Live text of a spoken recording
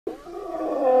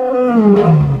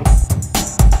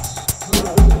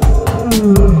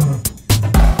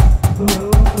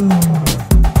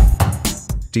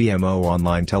DMO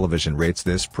Online Television rates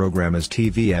this program as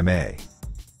TVMA.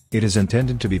 It is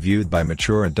intended to be viewed by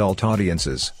mature adult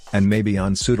audiences, and may be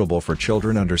unsuitable for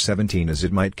children under 17 as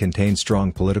it might contain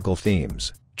strong political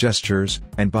themes, gestures,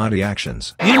 and body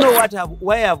actions. You know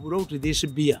why I brought this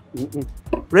beer?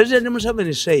 President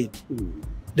Museveni said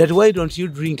that why don't you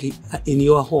drink it in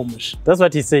your homes? That's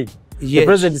what he said. Yes. The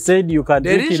president said you can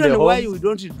drink in the homes. The reason why we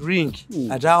don't drink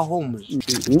at our homes,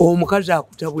 omukazi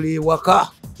akutabula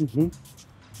ewaka.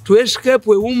 To escape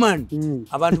a woman,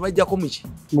 abantu bajja komiki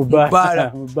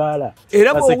mubala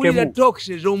era bw'owulira talks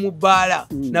ez'omubbala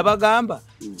nabagamba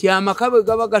ti amakabe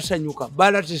gaba gasanyuka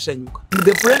bala tesanyuka.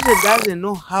 The president doesn't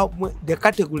know how the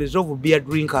categories of beer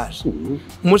drinkers.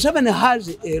 Museveni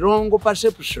has a wrong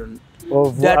perception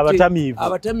of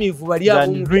abatamiivu bali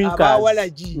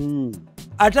abawalaji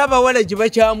ate abawalaji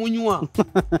bakyamunywa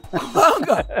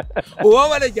kubanga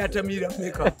owawalaji atamira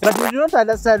meka. But we do not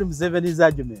understand Museveni's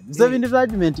argument. Museveni's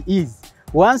argument is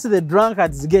once the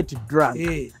drunkards get drunk,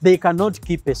 they cannot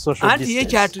keep a social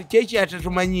distance. Anti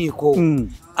yekyatumanyiiko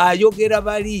ayogera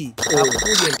bali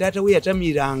akutulya ntaata we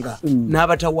yatamiranga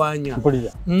n'abatawaanya.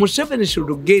 Museveni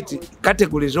should get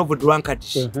categories of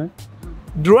drunkards.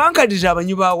 Drunkards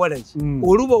abanywi bawalaji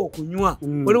oluba okunywa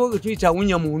waliwo gwe tuyita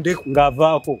awunya mu ndeku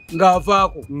ng'avaako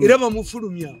era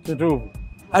bamufulumya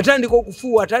atandika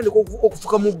okufuuwa atandika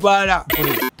okufuka mu bbaala.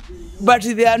 But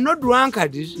there are no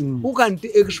drunkards who can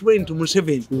explain to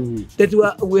Museveni that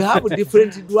we have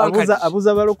different drunkards.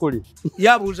 Abuza balokole.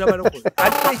 Yabuuza balokole.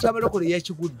 Ate ekyabalokole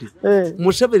yakigudde.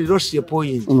 Museveni lost a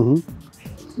point.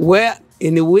 Where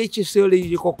in which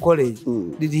theological college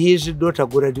did his daughter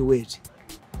graduate?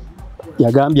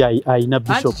 Yagambye ayina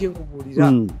bishop.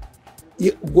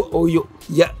 Oyo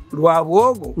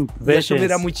lwabwogo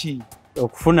yasomera mu ki?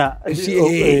 Okufuna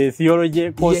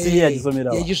theology course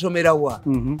yagisomera wa.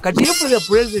 Kati if the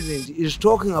president is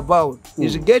talking about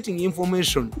is getting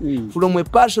information from a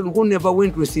person who never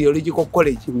went to a theological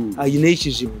college, ayina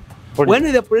ekizibu. When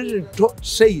the president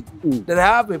said that I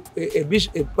have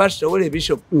a pastor or a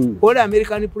bishop, all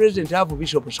American presidents have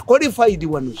bishops, qualified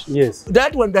ones. Yes.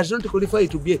 That one does not qualify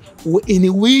to be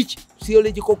in which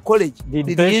theological college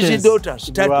did his daughter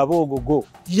study.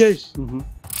 Yes.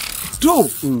 Two,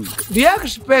 do you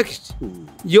expect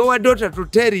your daughter to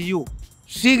tell you,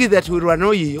 see that will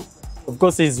annoy you? Of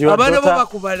course, it's your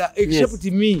daughter. Except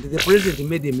me, the president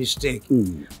made a mistake.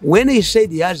 When he said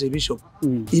he has a bishop,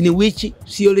 in which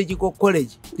theological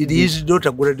college did his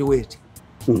daughter graduate?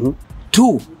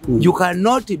 Two, you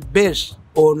cannot base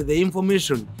on the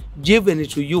information given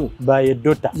to you by a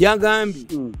daughter. Yagambi,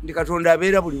 ndi Katonda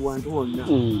abeera buli wantu wonna.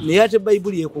 Naye ate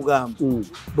Bayibuli ekugamba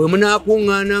bwe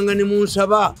munaakuŋŋaananga ne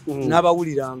munsaba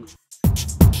n'abawuliranga.